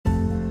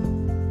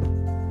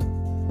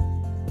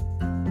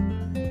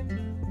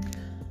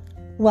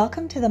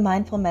Welcome to the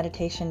Mindful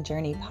Meditation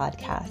Journey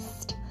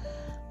podcast.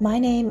 My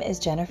name is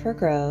Jennifer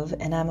Grove,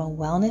 and I'm a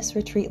wellness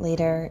retreat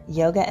leader,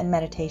 yoga and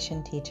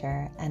meditation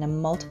teacher, and a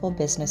multiple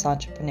business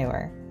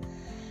entrepreneur.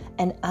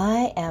 And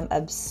I am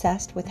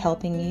obsessed with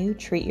helping you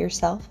treat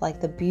yourself like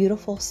the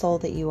beautiful soul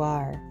that you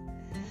are.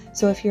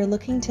 So if you're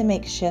looking to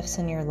make shifts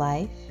in your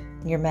life,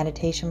 your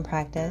meditation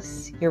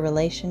practice, your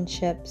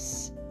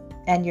relationships,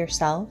 and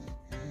yourself,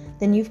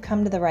 then you've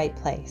come to the right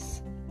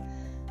place.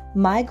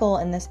 My goal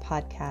in this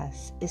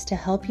podcast is to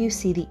help you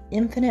see the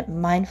infinite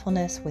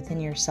mindfulness within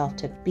yourself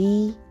to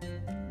be,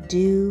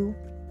 do,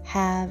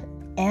 have,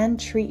 and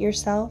treat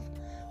yourself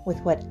with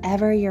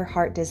whatever your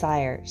heart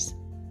desires.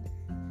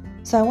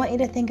 So I want you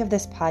to think of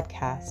this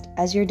podcast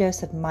as your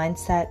dose of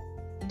mindset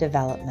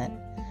development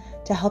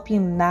to help you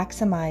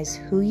maximize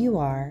who you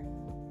are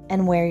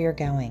and where you're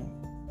going.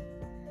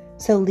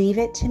 So leave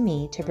it to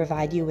me to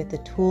provide you with the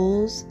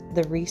tools,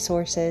 the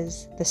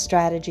resources, the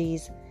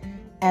strategies,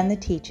 and the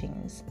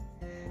teachings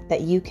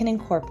that you can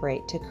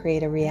incorporate to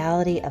create a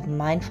reality of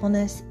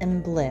mindfulness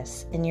and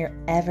bliss in your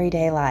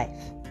everyday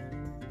life.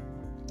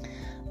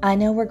 I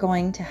know we're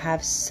going to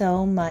have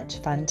so much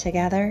fun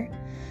together,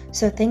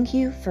 so thank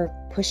you for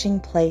pushing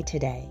play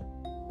today.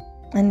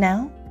 And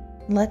now,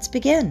 let's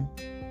begin.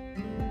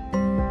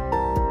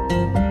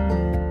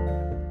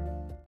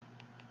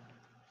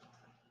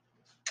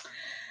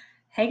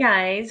 Hey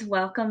guys,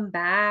 welcome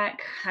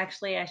back.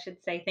 Actually, I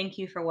should say thank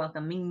you for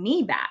welcoming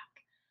me back.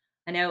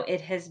 I know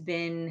it has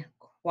been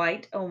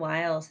quite a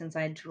while since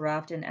I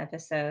dropped an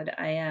episode.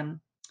 I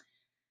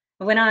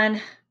went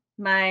on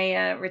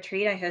my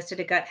retreat. I hosted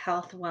a gut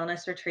health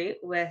wellness retreat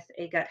with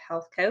a gut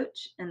health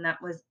coach, and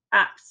that was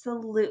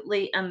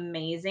absolutely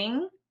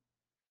amazing.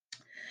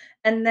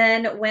 And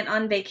then went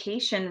on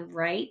vacation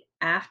right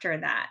after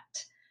that.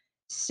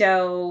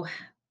 So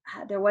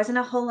there wasn't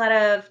a whole lot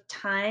of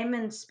time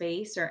and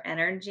space or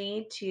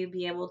energy to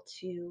be able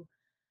to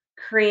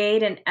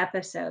create an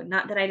episode.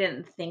 Not that I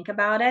didn't think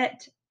about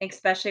it,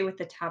 especially with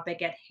the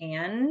topic at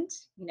hand,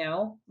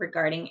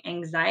 regarding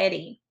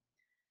anxiety,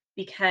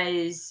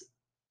 because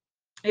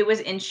it was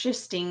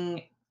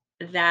interesting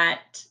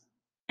that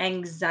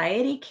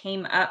anxiety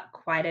came up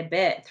quite a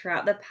bit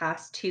throughout the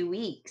past 2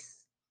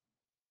 weeks,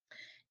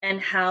 and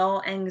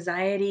how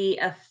anxiety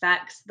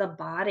affects the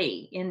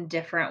body in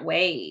different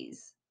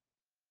ways.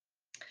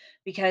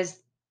 Because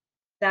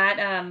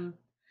that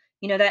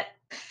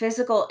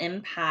physical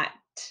impact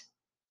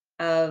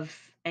of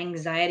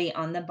anxiety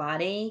on the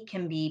body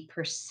can be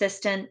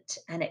persistent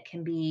and it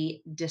can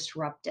be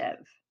disruptive.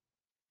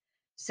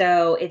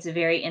 So it's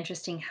very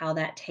interesting how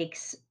that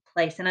takes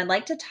place. And I'd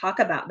like to talk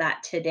about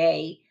that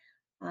today.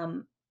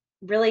 Um,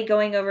 really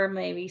going over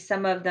maybe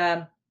some of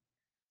the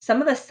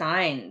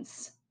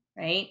signs,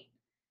 right?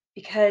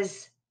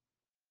 Because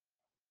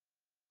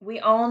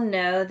we all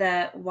know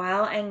that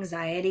while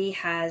anxiety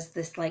has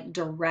this like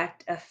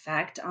direct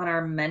effect on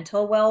our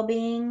mental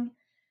well-being,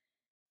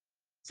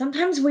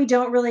 sometimes we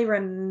don't really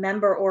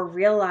remember or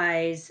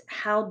realize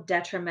how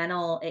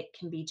detrimental it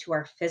can be to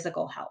our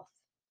physical health,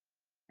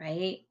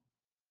 right?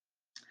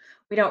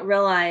 We don't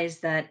realize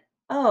that,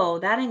 oh,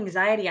 that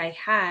anxiety I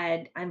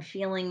had, I'm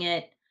feeling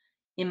it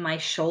in my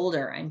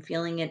shoulder, I'm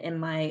feeling it in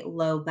my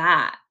low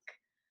back,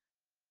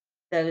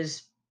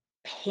 those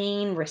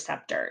pain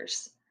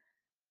receptors.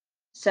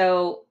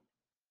 So,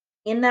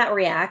 in that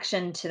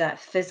reaction to that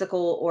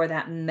physical or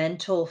that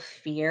mental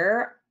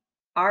fear,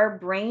 our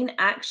brain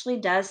actually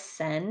does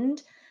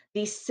send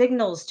these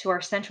signals to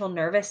our central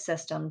nervous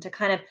system to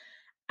kind of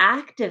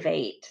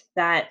activate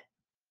that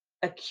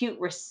acute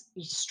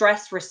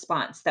stress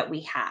response that we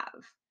have.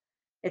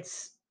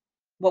 It's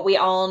what we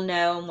all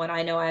know, and what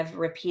I know I've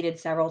repeated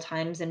several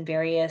times in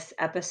various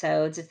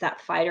episodes. It's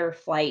that fight or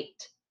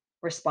flight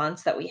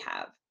response that we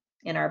have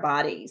in our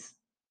bodies.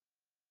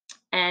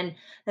 And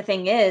the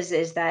thing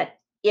is that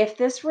if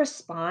this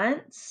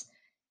response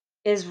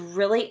is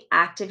really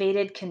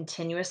activated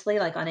continuously,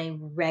 like on a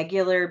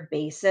regular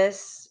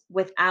basis,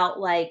 without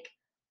like,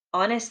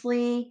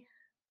 honestly,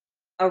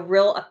 a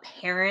real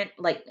apparent,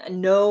 like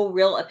no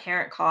real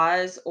apparent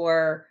cause,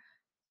 or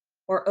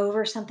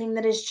over something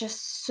that is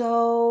just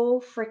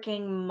so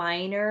freaking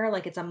minor,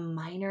 like it's a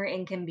minor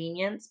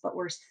inconvenience, but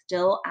we're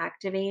still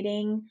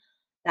activating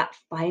that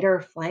fight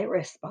or flight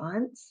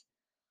response,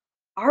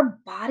 our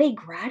body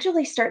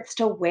gradually starts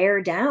to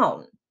wear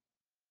down.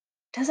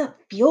 Doesn't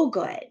feel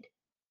good.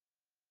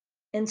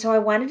 And so I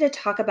wanted to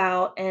talk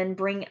about and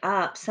bring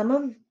up some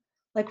of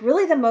like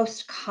really the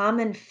most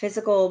common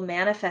physical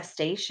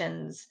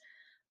manifestations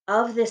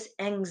of this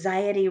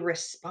anxiety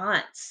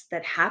response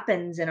that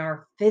happens in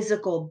our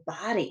physical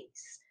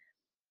bodies.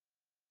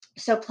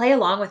 So play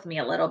along with me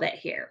a little bit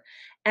here.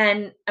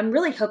 And I'm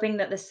really hoping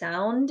that the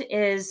sound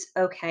is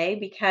okay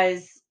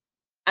because,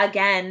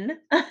 again,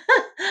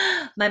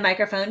 my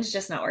microphone's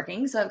just not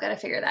working. So I've got to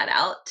figure that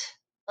out.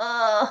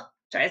 Oh,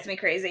 drives me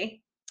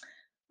crazy.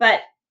 But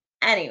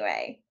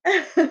anyway,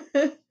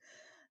 so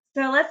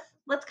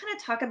let's kind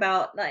of talk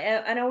about,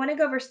 and I want to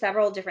go over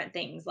several different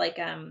things, like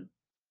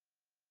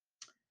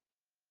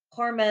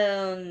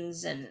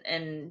hormones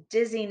and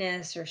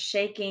dizziness or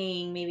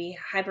shaking, maybe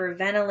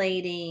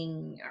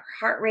hyperventilating or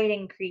heart rate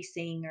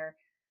increasing or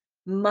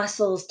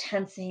muscles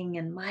tensing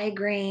and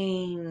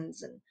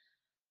migraines and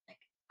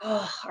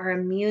our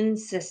immune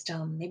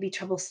system, maybe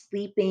trouble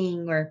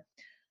sleeping or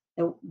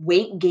the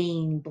weight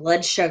gain,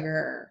 blood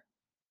sugar,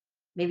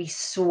 maybe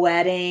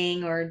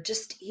sweating or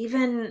just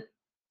even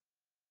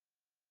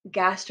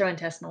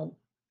gastrointestinal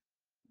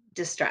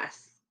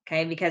distress.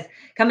 Okay. Because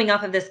coming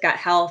off of this gut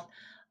health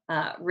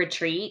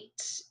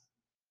retreat,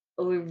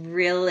 we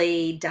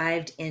really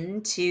dived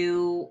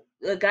into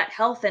the gut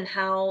health and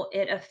how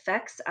it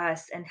affects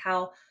us and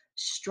how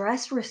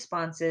stress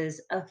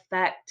responses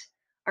affect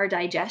our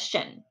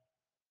digestion.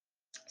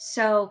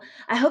 So,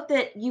 I hope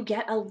that you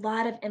get a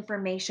lot of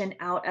information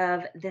out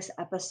of this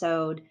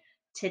episode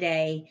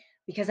today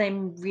because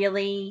I'm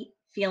really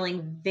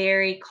feeling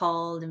very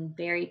called and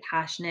very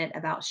passionate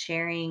about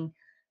sharing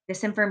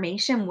this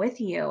information with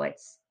you.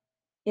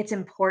 It's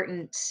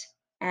important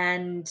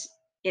and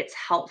it's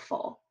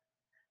helpful.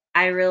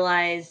 I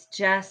realized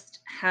just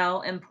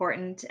how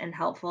important and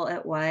helpful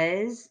it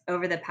was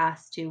over the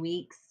past 2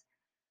 weeks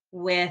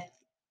with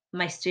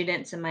my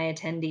students and my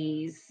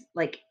attendees,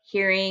 like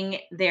hearing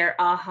their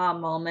aha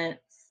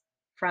moments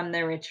from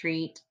the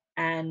retreat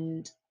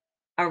and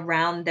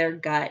around their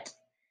gut,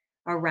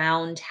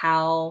 around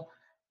how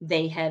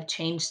they have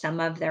changed some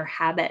of their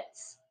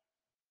habits,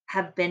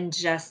 have been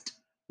just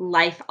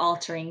life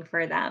altering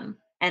for them.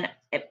 And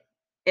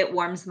it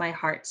warms my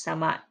heart so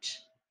much.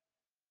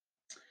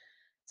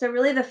 So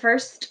really the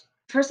first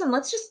one,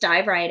 let's just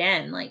dive right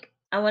in. Like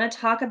I want to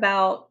talk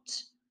about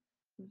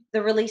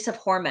the release of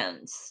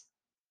hormones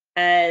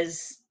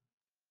as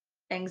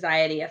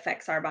anxiety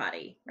affects our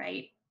body,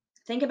 right?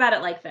 Think about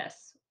it like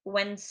this.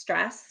 When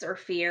stress or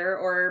fear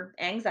or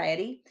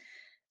anxiety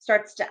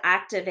starts to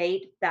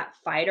activate that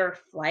fight or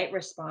flight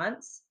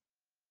response,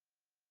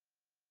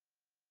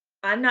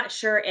 I'm not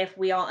sure if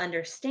we all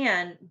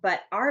understand,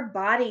 but our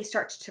body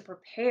starts to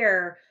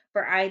prepare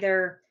for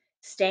either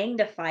staying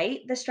to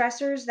fight the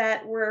stressors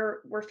that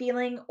we're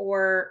feeling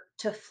or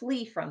to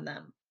flee from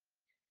them.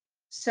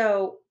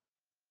 So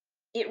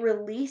it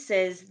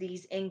releases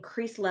these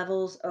increased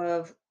levels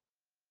of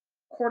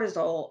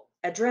cortisol,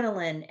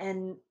 adrenaline,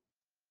 and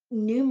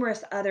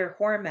numerous other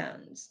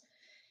hormones.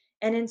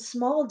 And in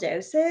small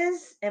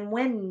doses, and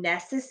when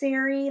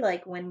necessary,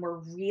 like when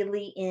we're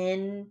really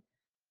in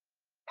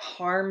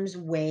harm's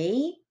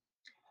way,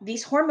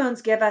 these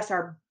hormones give us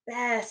our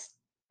best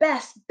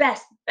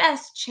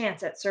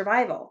chance at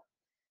survival.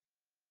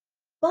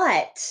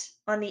 But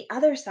on the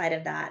other side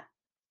of that,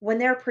 when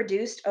they're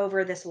produced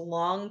over this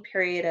long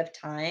period of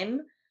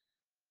time,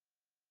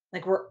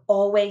 like we're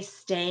always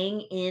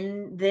staying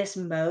in this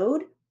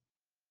mode,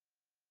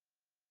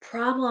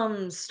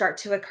 problems start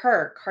to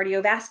occur: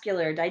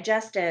 cardiovascular,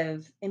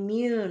 digestive,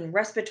 immune,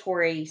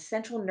 respiratory,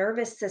 central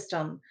nervous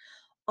system.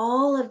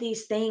 All of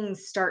these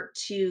things start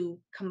to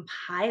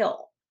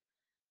compile,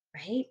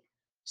 right?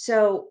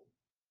 So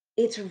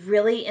it's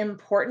really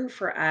important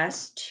for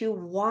us to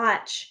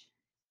watch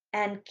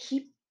and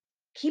keep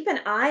an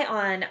eye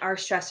on our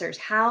stressors,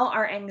 how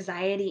our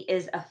anxiety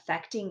is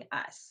affecting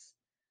us,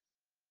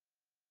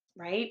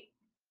 right?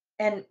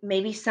 And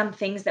maybe some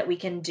things that we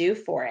can do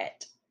for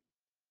it.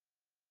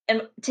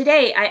 And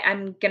today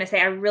I'm gonna say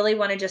I really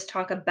want to just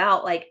talk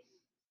about like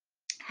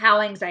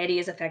how anxiety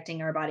is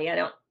affecting our body.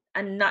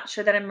 I'm not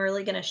sure that I'm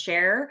really gonna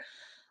share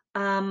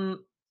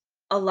um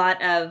a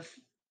lot of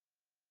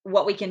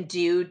what we can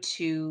do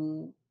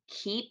to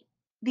keep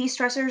these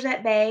stressors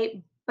at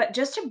bay, but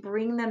just to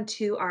bring them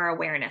to our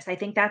awareness. I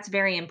think that's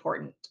very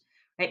important,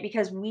 right?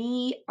 Because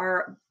we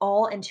are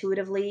all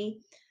intuitively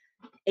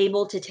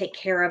able to take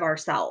care of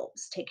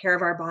ourselves, take care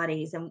of our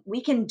bodies, and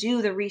we can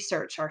do the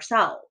research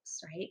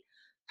ourselves, right?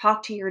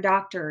 Talk to your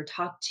doctor,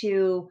 talk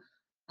to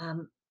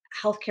um,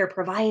 healthcare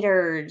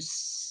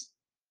providers,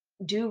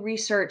 do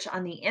research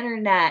on the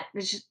internet.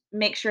 Just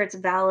make sure it's a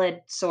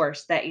valid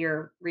source that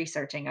you're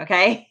researching,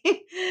 okay?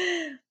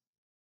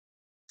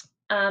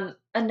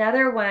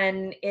 Another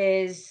one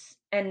is,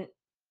 and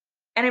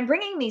I'm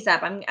bringing these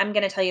up. I'm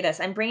going to tell you this.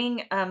 I'm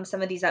bringing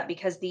some of these up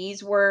because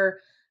these were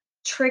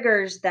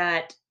triggers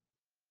that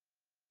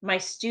my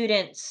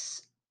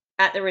students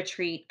at the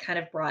retreat kind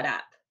of brought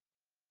up,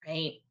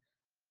 right?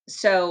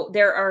 So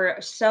there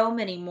are so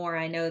many more,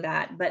 I know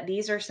that, but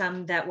these are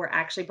some that were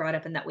actually brought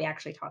up and that we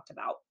actually talked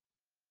about.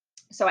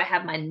 So I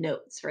have my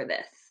notes for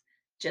this,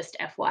 just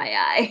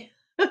FYI.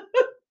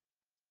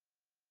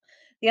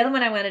 The other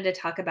one I wanted to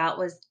talk about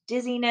was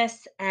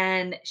dizziness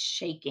and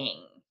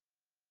shaking,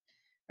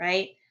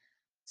 right?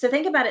 So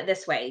think about it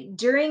this way.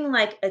 During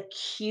like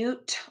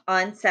acute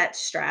onset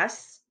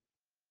stress,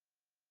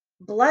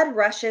 blood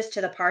rushes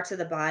to the parts of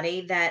the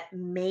body that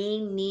may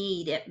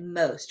need it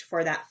most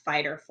for that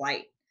fight or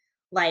flight,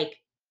 like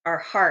our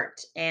heart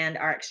and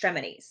our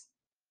extremities.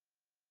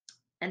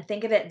 And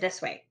think of it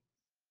this way: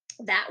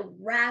 that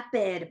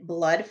rapid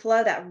blood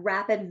flow, that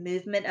rapid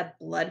movement of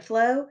blood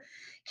flow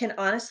can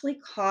honestly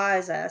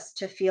cause us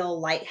to feel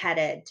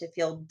lightheaded, to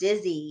feel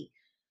dizzy,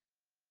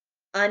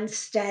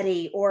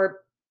 unsteady, or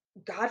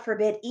God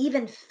forbid,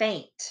 even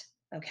faint.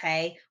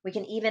 Okay. We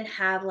can even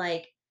have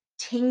like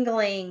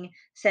tingling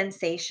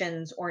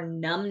sensations or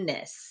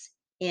numbness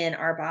in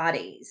our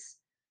bodies.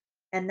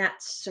 And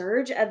that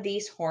surge of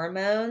these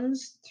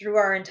hormones through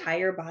our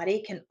entire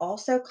body can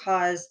also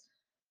cause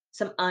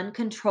some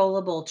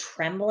uncontrollable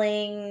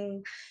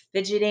trembling,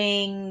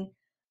 fidgeting.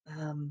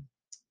 Um,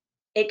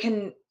 it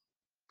can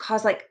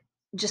cause like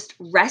just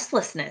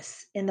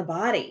restlessness in the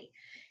body.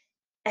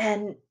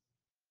 And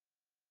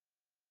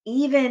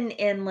even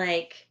in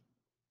like,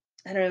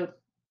 I don't know,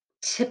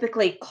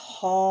 typically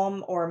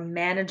calm or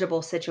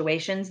manageable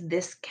situations,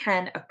 this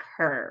can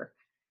occur,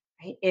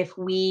 right? If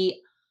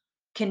we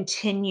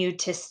continue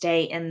to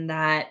stay in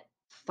that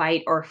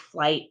fight or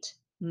flight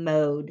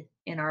mode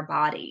in our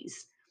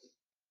bodies.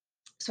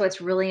 So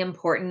it's really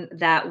important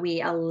that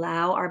we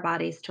allow our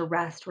bodies to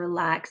rest,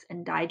 relax,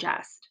 and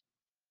digest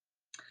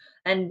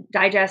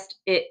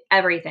it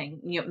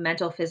everything,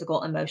 mental,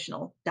 physical,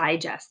 emotional,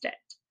 digest it.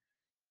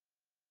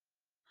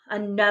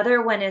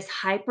 Another one is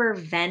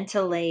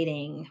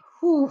hyperventilating.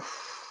 Whew.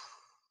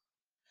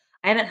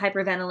 I haven't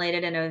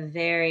hyperventilated in a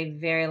very,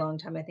 very long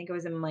time. I think it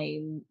was in my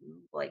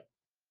like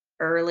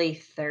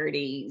early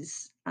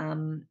 30s.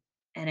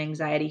 And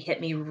anxiety hit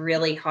me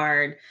really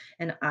hard,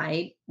 and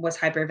I was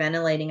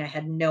hyperventilating. I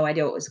had no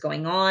idea what was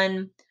going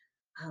on.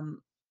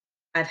 Um,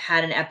 I've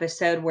had an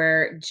episode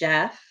where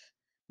Jeff,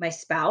 my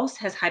spouse,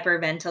 has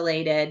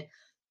hyperventilated,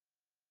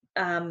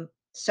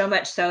 so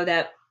much so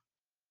that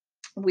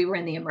we were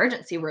in the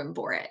emergency room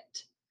for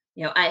it.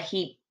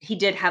 He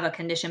did have a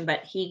condition,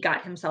 but he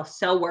got himself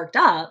so worked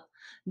up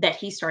that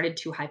he started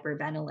to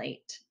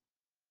hyperventilate.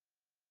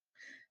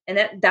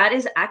 And that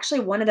is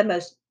actually one of the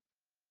most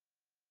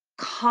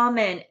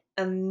common,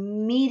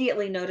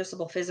 immediately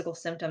noticeable physical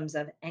symptoms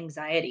of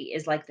anxiety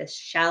is like this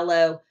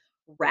shallow,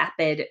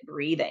 rapid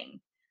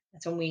breathing.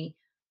 That's when we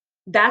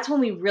that's when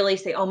we really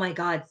say, "Oh my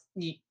god,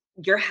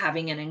 you're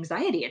having an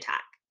anxiety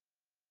attack."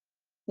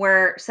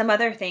 Where some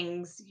other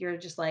things you're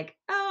just like,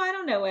 "Oh, I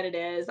don't know what it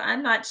is.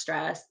 I'm not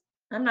stressed.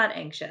 I'm not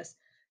anxious."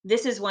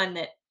 This is one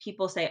that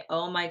people say,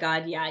 "Oh my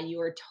god, yeah,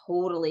 you are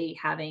totally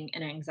having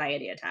an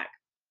anxiety attack."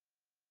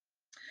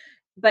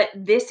 But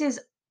this is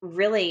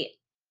really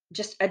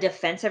just a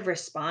defensive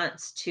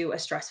response to a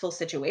stressful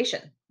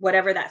situation,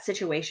 whatever that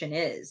situation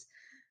is.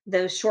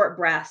 Those short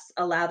breaths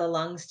allow the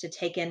lungs to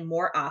take in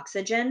more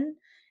oxygen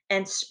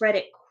and spread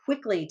it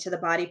quickly to the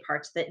body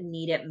parts that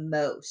need it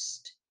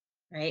most,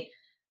 right?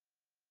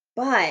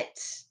 But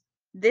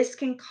this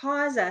can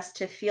cause us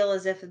to feel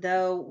as if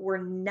though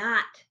we're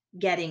not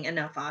getting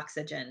enough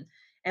oxygen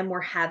and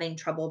we're having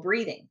trouble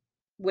breathing,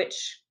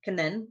 which can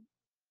then,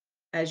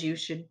 as you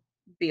should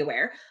be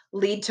aware,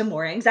 lead to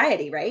more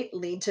anxiety, right?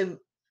 Lead to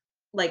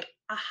like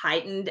a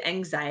heightened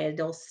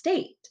anxietal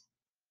state.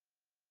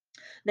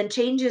 Then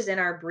changes in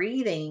our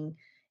breathing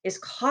is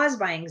caused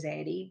by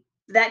anxiety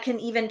that can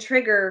even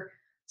trigger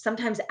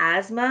sometimes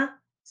asthma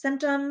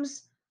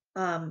symptoms,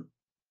 um,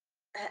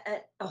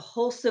 a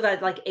whole slew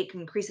of like it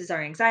increases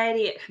our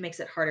anxiety, it makes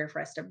it harder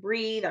for us to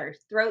breathe, our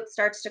throat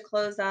starts to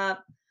close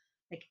up.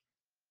 Like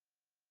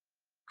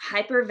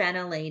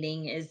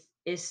hyperventilating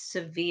is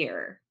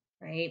severe,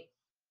 right?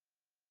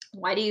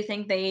 Why do you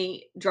think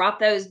they drop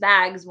those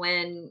bags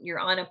when you're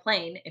on a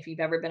plane? If you've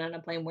ever been on a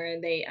plane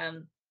where they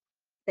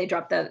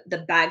drop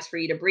the bags for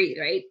you to breathe,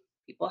 right?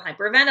 People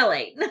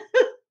hyperventilate.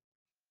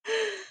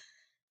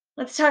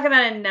 Let's talk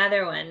about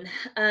another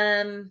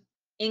one.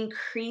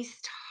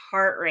 Increased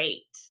heart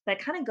rate.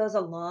 That kind of goes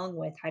along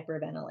with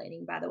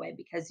hyperventilating, by the way,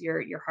 because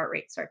your heart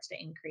rate starts to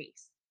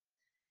increase.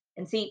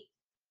 And see,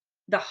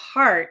 the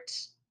heart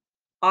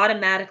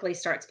automatically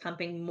starts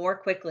pumping more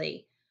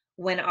quickly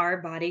when our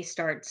body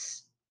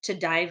starts to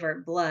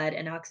divert blood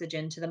and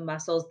oxygen to the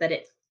muscles that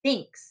it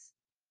thinks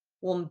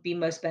will be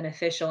most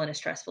beneficial in a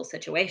stressful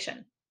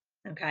situation.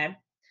 Okay.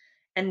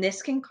 And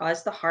this can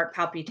cause the heart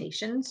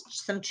palpitations,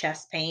 some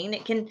chest pain.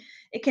 It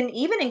can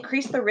even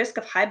increase the risk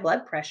of high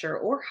blood pressure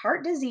or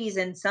heart disease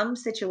in some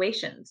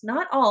situations.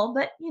 Not all,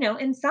 but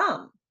in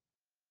some.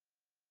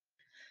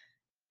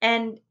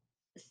 And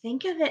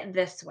think of it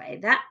this way,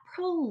 that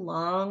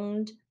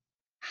prolonged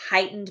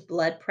heightened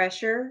blood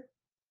pressure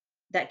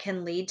that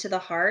can lead to the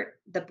heart,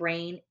 the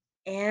brain,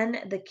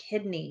 and the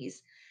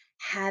kidneys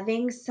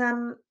having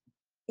some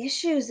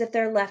issues if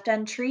they're left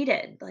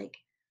untreated. Like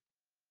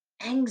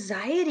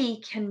anxiety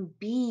can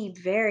be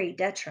very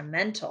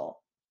detrimental.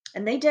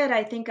 And they did,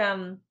 I think,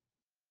 I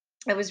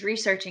was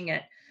researching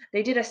it.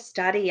 They did a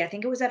study, I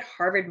think it was at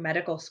Harvard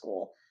Medical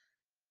School,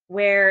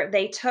 where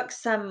they took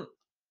some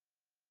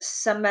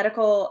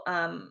medical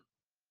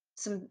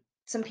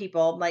some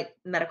people, like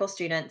medical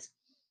students,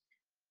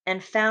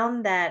 and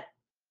found that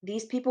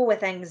these people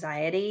with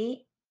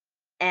anxiety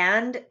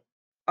and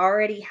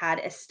already had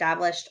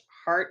established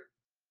heart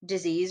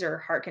disease or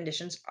heart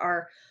conditions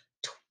are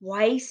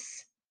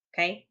twice,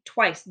 okay,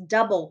 twice,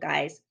 double,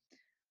 guys,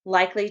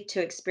 likely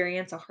to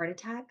experience a heart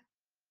attack.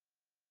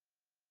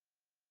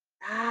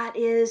 That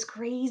is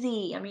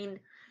crazy. I mean,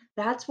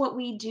 that's what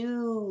we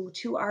do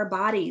to our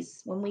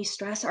bodies when we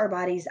stress our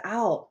bodies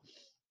out.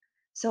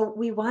 So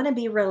we want to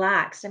be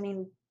relaxed. I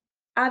mean,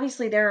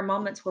 obviously, there are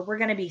moments where we're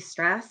going to be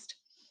stressed,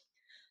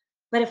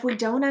 but if we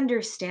don't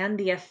understand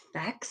the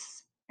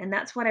effects, and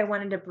that's what I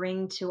wanted to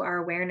bring to our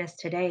awareness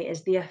today,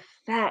 is the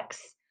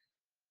effects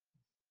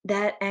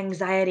that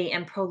anxiety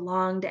and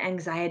prolonged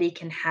anxiety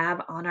can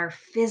have on our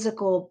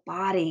physical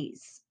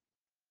bodies,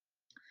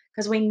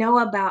 because we know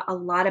about a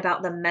lot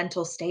about the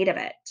mental state of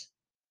it.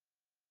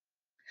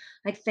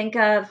 Like, think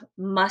of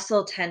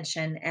muscle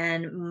tension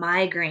and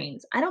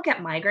migraines. I don't get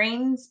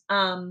migraines,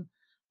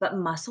 but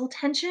muscle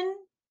tension,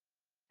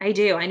 I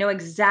do. I know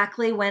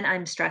exactly when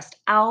I'm stressed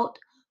out,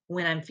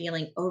 when I'm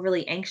feeling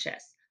overly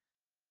anxious.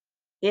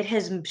 It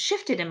has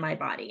shifted in my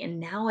body,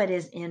 and now it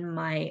is in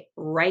my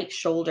right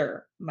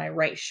shoulder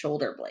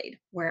blade,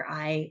 where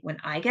when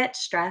I get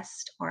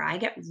stressed or I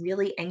get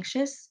really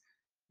anxious,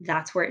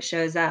 that's where it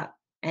shows up.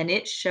 And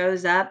it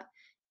shows up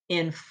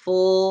in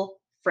full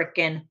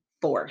freaking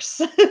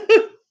force.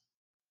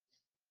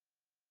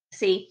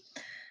 See,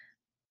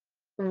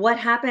 what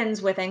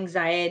happens with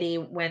anxiety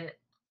when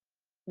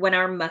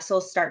our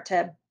muscles start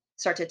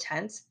to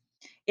tense,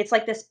 it's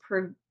like this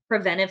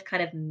preventive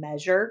kind of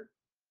measure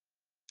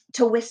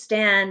to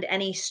withstand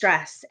any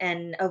stress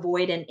and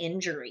avoid an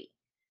injury.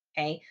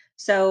 Okay.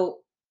 So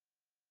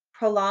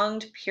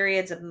prolonged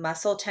periods of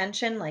muscle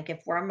tension, like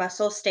if our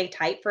muscles stay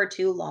tight for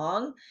too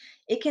long,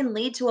 it can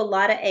lead to a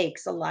lot of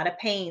aches, a lot of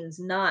pains,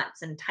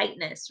 knots, and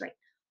tightness, right?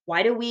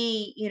 Why do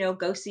we,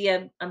 go see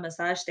a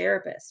massage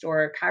therapist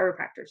or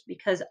chiropractors?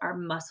 Because our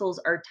muscles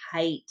are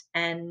tight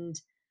and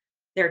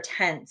they're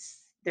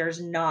tense.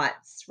 There's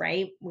knots,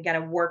 right? We got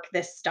to work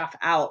this stuff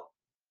out.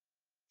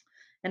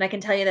 And I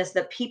can tell you this,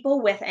 that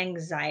people with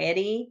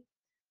anxiety,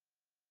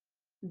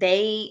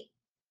 they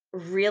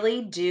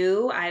really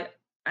do.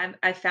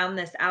 I found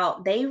this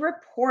out. They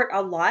report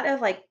a lot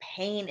of like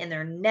pain in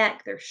their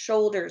neck, their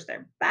shoulders,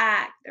 their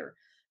back,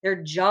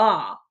 their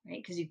jaw,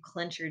 right? Because you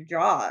clench your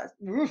jaw.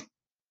 Oof.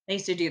 I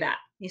used to do that.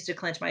 I used to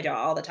clench my jaw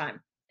all the time,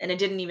 and I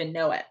didn't even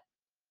know it.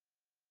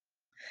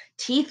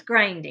 Teeth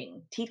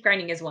grinding. Teeth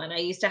grinding is one. I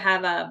used to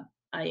have a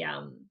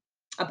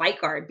bite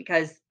guard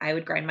because I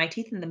would grind my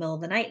teeth in the middle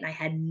of the night, and I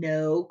had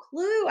no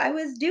clue I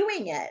was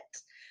doing it.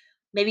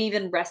 Maybe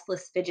even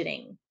restless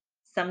fidgeting.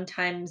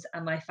 Sometimes,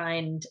 I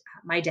find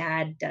my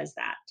dad does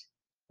that,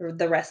 or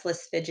the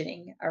restless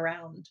fidgeting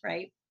around,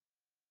 right?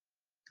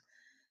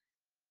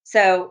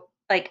 So,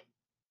 like,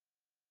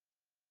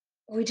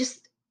 we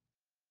just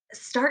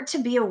start to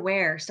be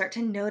aware, start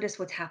to notice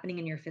what's happening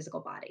in your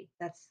physical body.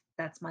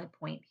 That's my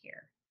point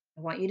here.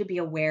 I want you to be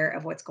aware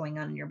of what's going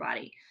on in your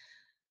body.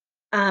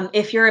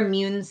 If your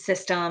immune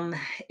system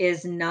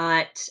is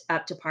not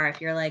up to par, if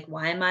you're like,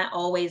 why am I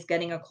always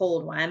getting a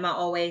cold? Why am I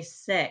always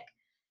sick?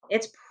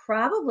 It's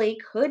probably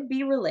could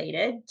be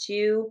related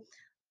to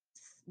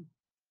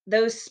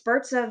those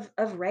spurts of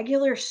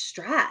regular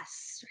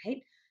stress,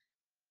 right?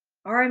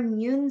 Our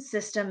immune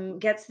system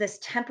gets this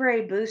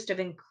temporary boost of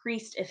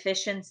increased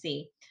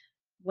efficiency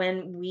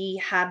when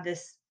we have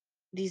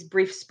these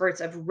brief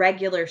spurts of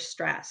regular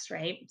stress,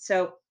 right?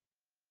 So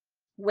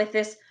with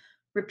this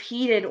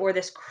repeated or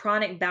this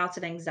chronic bouts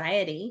of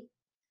anxiety,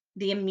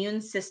 the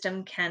immune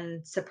system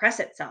can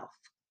suppress itself,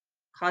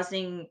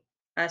 causing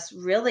us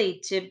really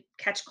to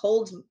catch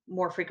colds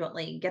more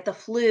frequently, get the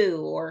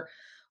flu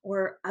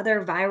or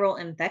other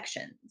viral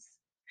infections,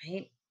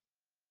 right?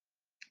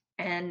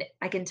 And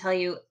I can tell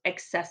you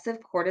excessive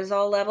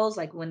cortisol levels,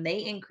 like when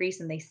they increase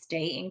and they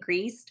stay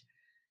increased,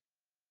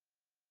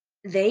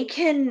 they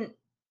can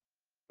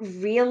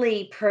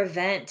really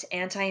prevent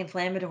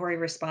anti-inflammatory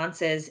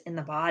responses in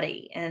the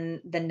body and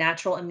the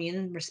natural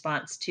immune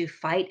response to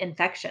fight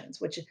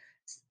infections, which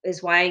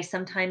is why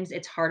sometimes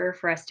it's harder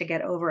for us to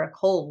get over a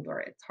cold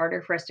or it's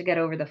harder for us to get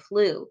over the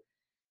flu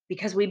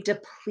because we've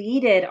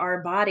depleted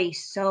our body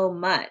so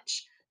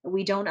much that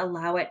we don't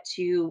allow it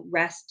to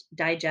rest,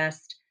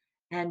 digest,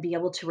 and be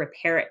able to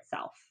repair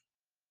itself.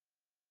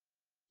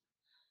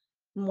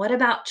 What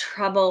about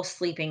trouble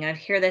sleeping? I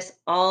hear this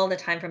all the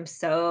time from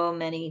so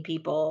many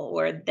people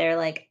where they're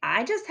like,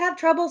 I just have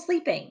trouble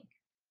sleeping.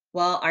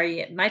 Well,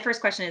 my first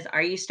question is,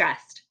 are you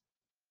stressed?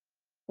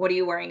 What are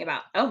you worrying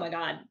about? Oh my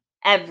God,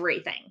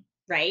 everything,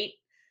 right?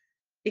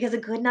 Because a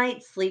good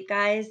night's sleep,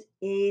 guys,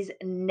 is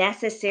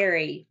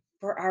necessary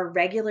for our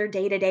regular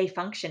day to day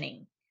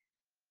functioning,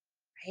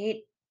 right?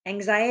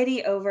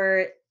 Anxiety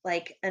over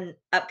like an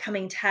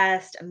upcoming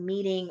test, a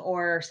meeting,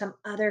 or some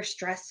other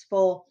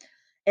stressful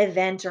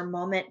event or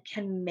moment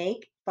can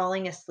make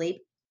falling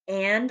asleep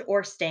and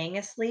or staying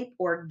asleep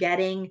or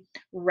getting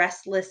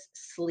restless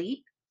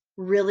sleep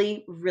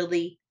really,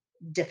 really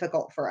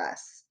difficult for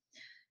us.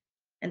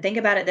 And think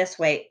about it this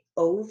way,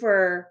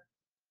 over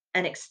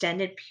an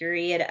extended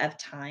period of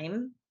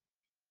time,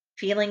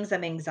 feelings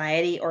of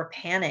anxiety or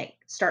panic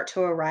start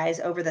to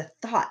arise over the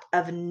thought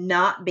of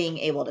not being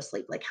able to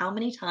sleep. Like, how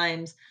many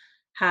times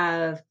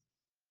have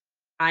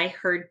I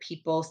heard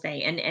people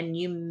say, and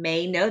you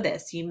may know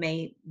this, you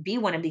may be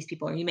one of these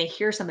people, or you may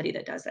hear somebody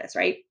that does this,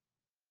 right?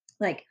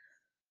 Like,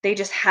 they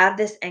just have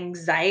this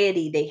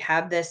anxiety, they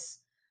have this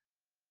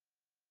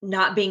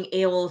not being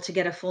able to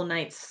get a full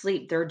night's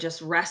sleep. They're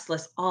just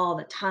restless all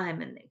the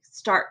time and they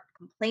start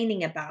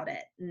complaining about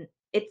it. And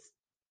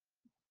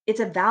it's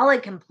a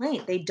valid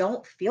complaint. They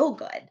don't feel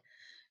good,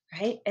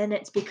 right? And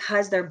it's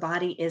because their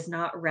body is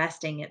not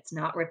resting, it's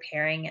not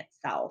repairing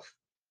itself.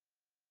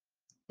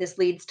 This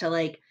leads to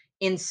like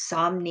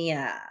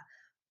insomnia,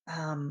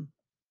 um,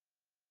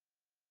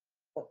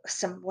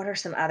 some what are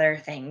some other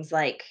things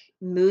like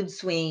mood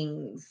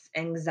swings,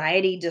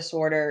 anxiety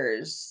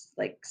disorders,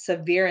 like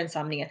severe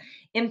insomnia,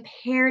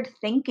 impaired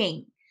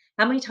thinking.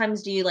 How many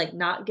times do you like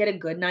not get a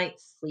good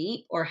night's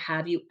sleep, or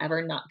have you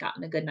ever not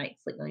gotten a good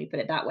night's sleep? Let me put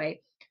it that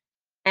way.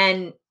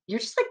 And you're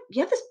just like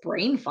you have this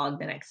brain fog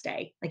the next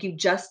day. Like you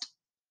just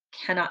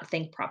cannot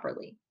think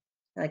properly.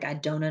 Like I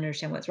don't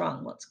understand what's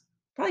wrong. Well, it's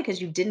probably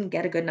because you didn't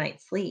get a good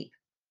night's sleep.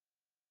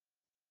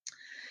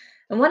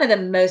 And one of the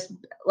most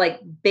like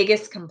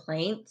biggest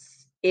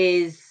complaints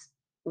is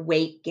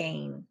weight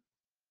gain,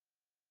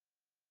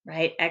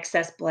 right?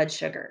 Excess blood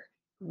sugar,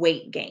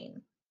 weight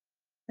gain.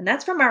 And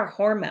that's from our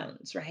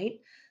hormones,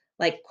 right?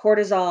 Like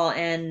cortisol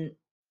and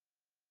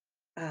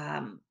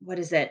what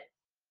is it?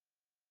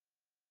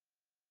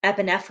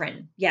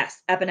 Epinephrine. Yes,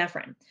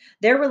 epinephrine.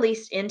 They're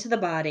released into the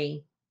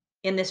body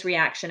in this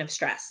reaction of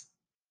stress.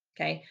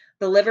 Okay.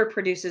 The liver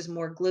produces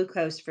more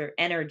glucose for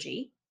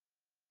energy,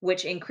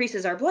 which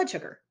increases our blood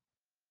sugar.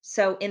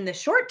 So, in the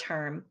short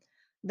term,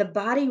 the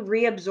body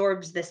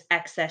reabsorbs this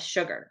excess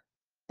sugar.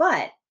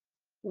 But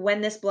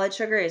when this blood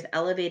sugar is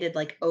elevated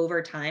like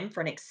over time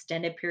for an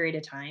extended period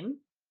of time,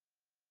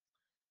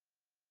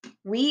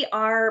 we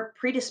are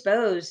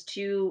predisposed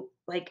to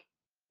like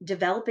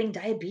developing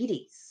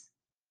diabetes.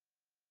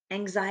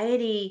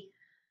 Anxiety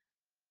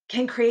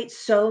can create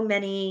so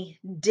many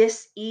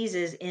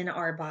diseases in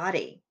our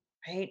body,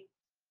 right?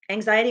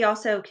 Anxiety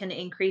also can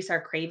increase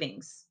our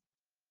cravings.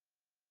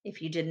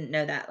 If you didn't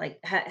know that, like,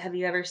 have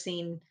you ever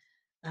seen?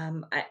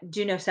 I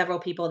do know several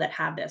people that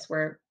have this,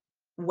 where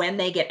when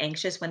they get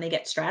anxious, when they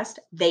get stressed,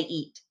 they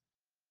eat,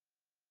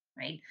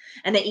 right?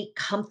 And they eat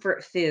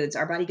comfort foods.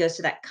 Our body goes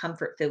to that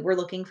comfort food. We're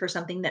looking for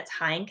something that's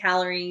high in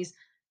calories,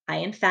 high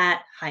in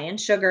fat, high in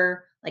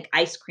sugar, like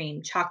ice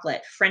cream,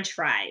 chocolate, French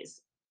fries.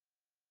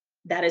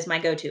 That is my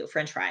go-to,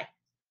 French fry.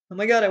 Oh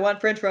my god, I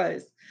want French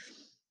fries,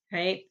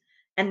 right?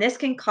 And this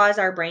can cause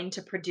our brain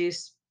to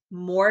produce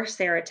more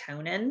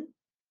serotonin,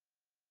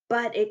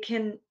 but it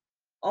can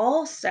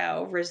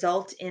also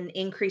result in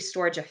increased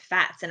storage of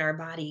fats in our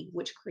body,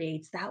 which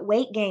creates that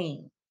weight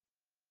gain.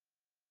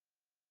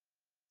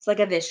 It's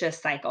like a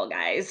vicious cycle,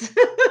 guys.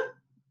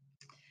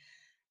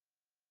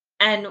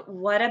 And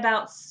what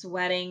about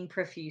sweating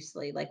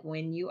profusely? Like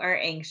when you are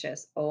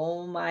anxious,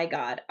 oh my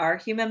God, our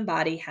human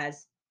body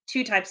has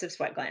two types of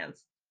sweat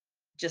glands.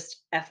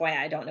 Just FYI,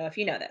 I don't know if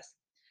you know this.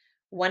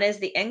 One is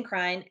the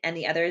endocrine and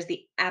the other is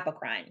the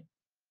apocrine.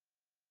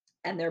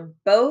 And they're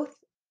both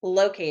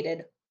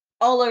located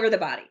all over the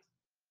body.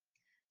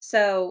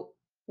 So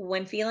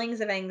when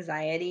feelings of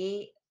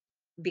anxiety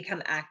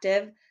become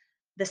active,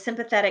 the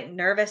sympathetic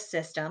nervous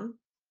system,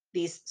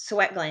 these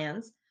sweat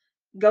glands,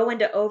 go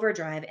into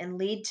overdrive and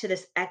lead to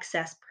this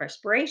excess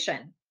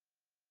perspiration.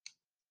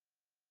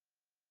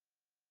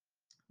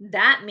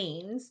 That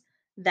means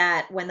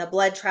that when the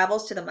blood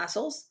travels to the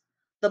muscles,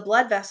 the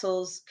blood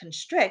vessels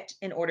constrict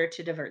in order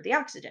to divert the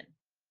oxygen.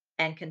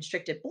 And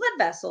constricted blood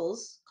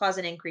vessels cause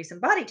an increase in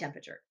body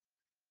temperature,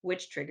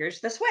 which triggers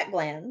the sweat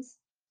glands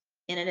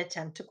in an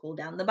attempt to cool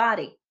down the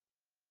body.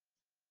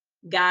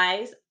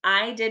 Guys,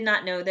 I did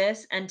not know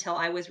this until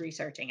I was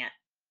researching it.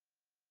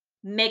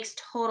 Makes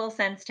total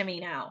sense to me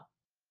now.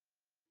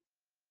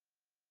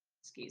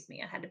 Excuse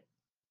me, I had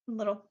a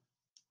little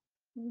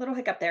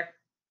hiccup there.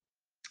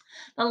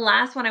 The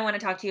last one I want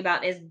to talk to you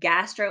about is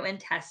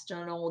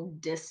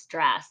gastrointestinal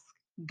distress,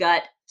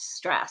 gut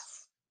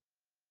stress.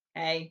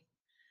 Okay.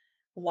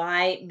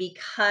 Why?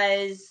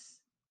 Because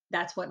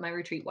that's what my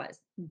retreat was,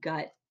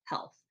 gut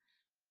health.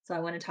 So I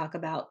want to talk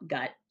about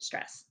gut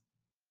stress.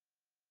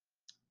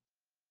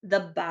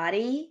 The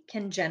body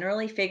can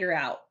generally figure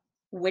out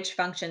which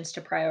functions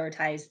to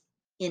prioritize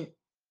in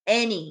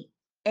any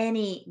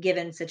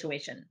given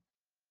situation.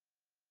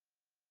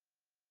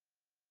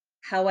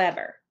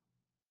 However,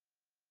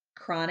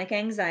 chronic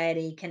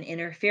anxiety can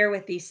interfere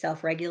with these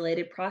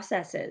self-regulated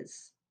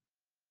processes.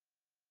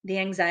 The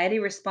anxiety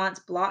response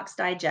blocks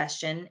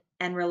digestion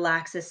and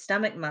relaxes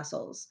stomach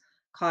muscles,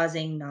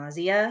 causing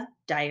nausea,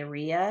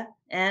 diarrhea,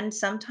 and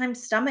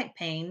sometimes stomach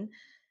pain,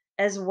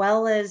 as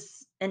well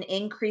as an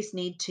increased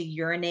need to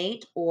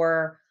urinate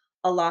or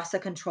a loss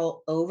of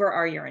control over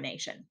our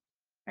urination,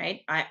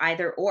 right?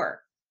 Either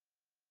or.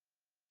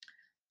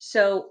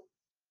 So,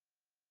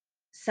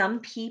 some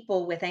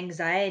people with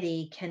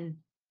anxiety can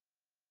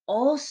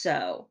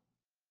also,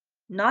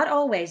 not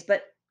always,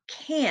 but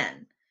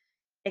can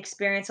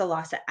experience a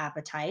loss of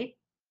appetite,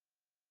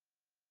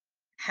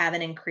 have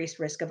an increased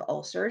risk of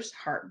ulcers,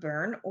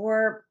 heartburn,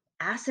 or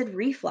acid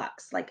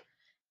reflux. Like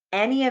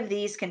any of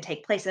these can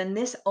take place. And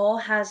this all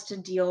has to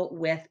deal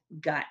with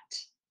gut,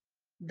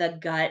 the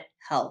gut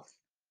health.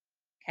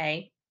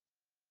 Okay.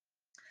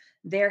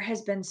 There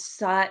has been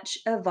such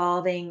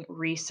evolving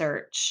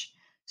research,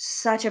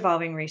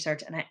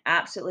 and I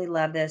absolutely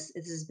love this.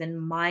 This has been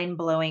mind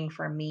blowing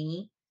for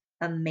me,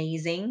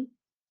 amazing.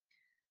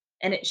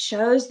 And it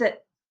shows that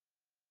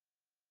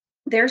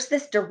there's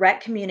this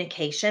direct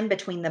communication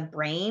between the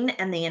brain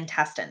and the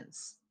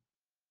intestines.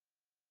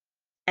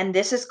 And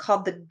this is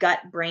called the gut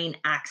brain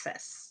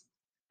axis.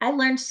 I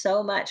learned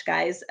so much,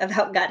 guys,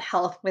 about gut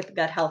health with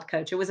Gut Health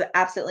Coach. It was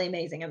absolutely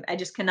amazing. I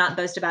just cannot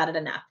boast about it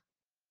enough.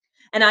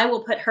 And I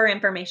will put her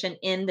information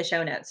in the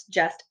show notes,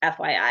 just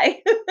FYI.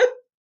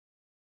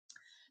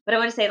 But I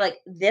want to say, like,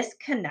 this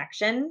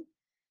connection,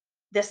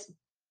 this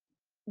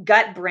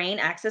gut brain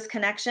axis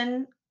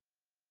connection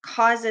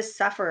causes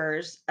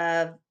sufferers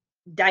of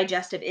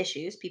digestive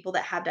issues, people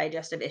that have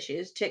digestive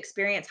issues, to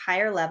experience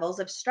higher levels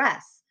of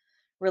stress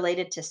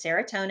related to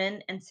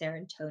serotonin and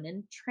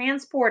serotonin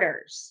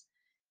transporters,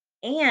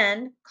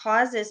 and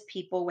causes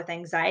people with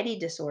anxiety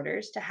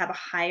disorders to have a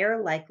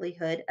higher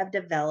likelihood of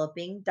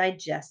developing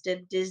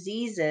digestive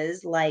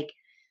diseases like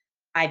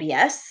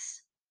IBS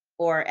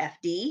or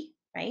FD,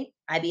 right?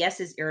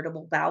 IBS is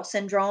irritable bowel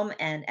syndrome,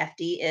 and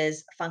FD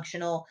is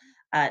functional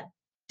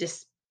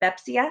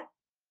dyspepsia.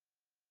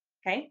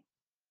 Okay.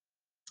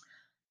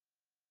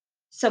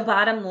 So,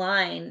 bottom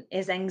line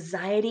is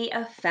anxiety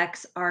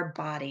affects our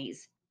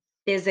bodies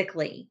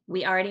physically.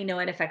 We already know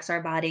it affects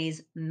our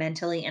bodies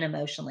mentally and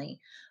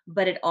emotionally,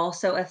 but it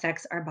also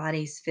affects our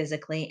bodies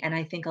physically. And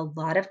I think a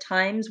lot of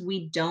times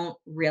we don't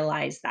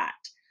realize that,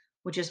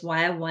 which is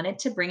why I wanted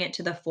to bring it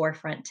to the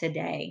forefront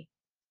today.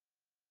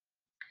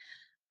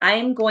 I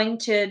am going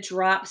to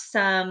drop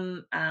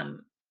some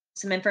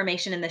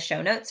information in the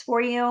show notes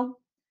for you.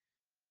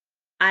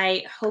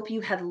 I hope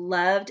you have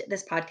loved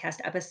this podcast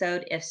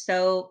episode. If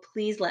so,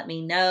 please let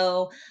me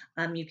know.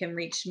 You can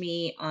reach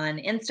me on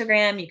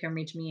Instagram. You can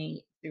reach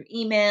me through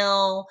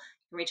email.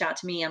 You can reach out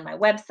to me on my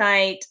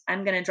website.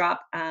 I'm going to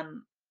drop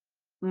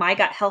my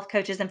Gut Health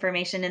Coach's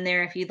information in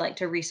there if you'd like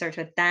to research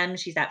with them.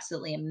 She's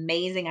absolutely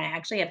amazing. I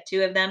actually have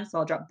two of them, so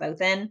I'll drop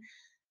both in.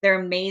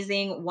 They're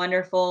amazing,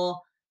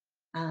 wonderful.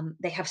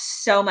 They have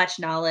so much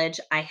knowledge.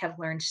 I have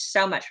learned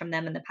so much from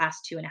them in the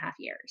past 2.5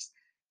 years.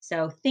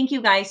 So, thank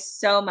you guys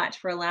so much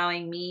for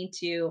allowing me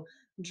to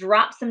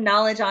drop some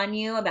knowledge on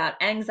you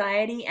about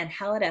anxiety and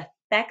how it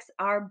affects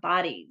our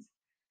bodies.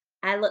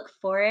 I look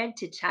forward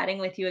to chatting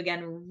with you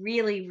again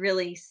really,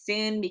 really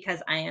soon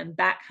because I am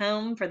back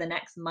home for the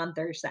next month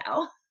or so.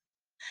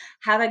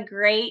 Have a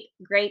great,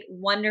 great,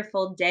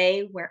 wonderful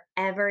day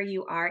wherever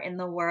you are in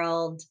the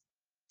world.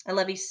 I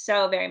love you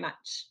so very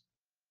much.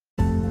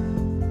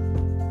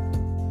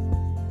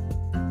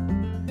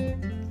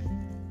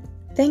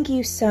 Thank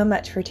you so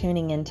much for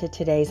tuning into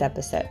today's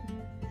episode.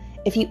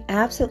 If you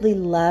absolutely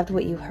loved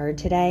what you heard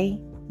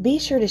today, be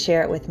sure to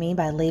share it with me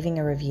by leaving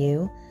a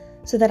review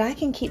so that I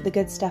can keep the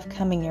good stuff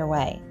coming your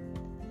way.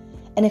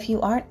 And if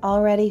you aren't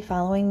already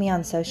following me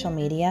on social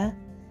media,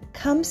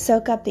 come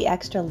soak up the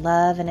extra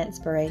love and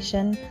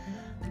inspiration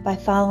by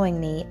following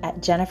me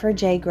at Jennifer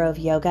J. Grove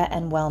Yoga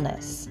and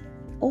Wellness,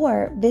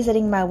 or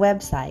visiting my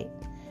website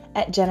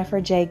at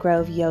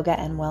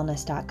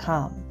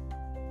jenniferjgroveyogaandwellness.com.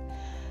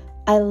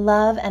 I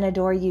love and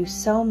adore you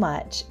so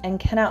much and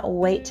cannot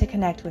wait to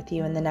connect with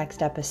you in the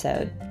next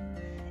episode.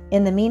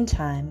 In the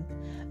meantime,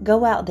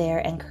 go out there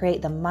and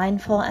create the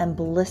mindful and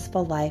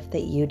blissful life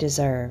that you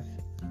deserve.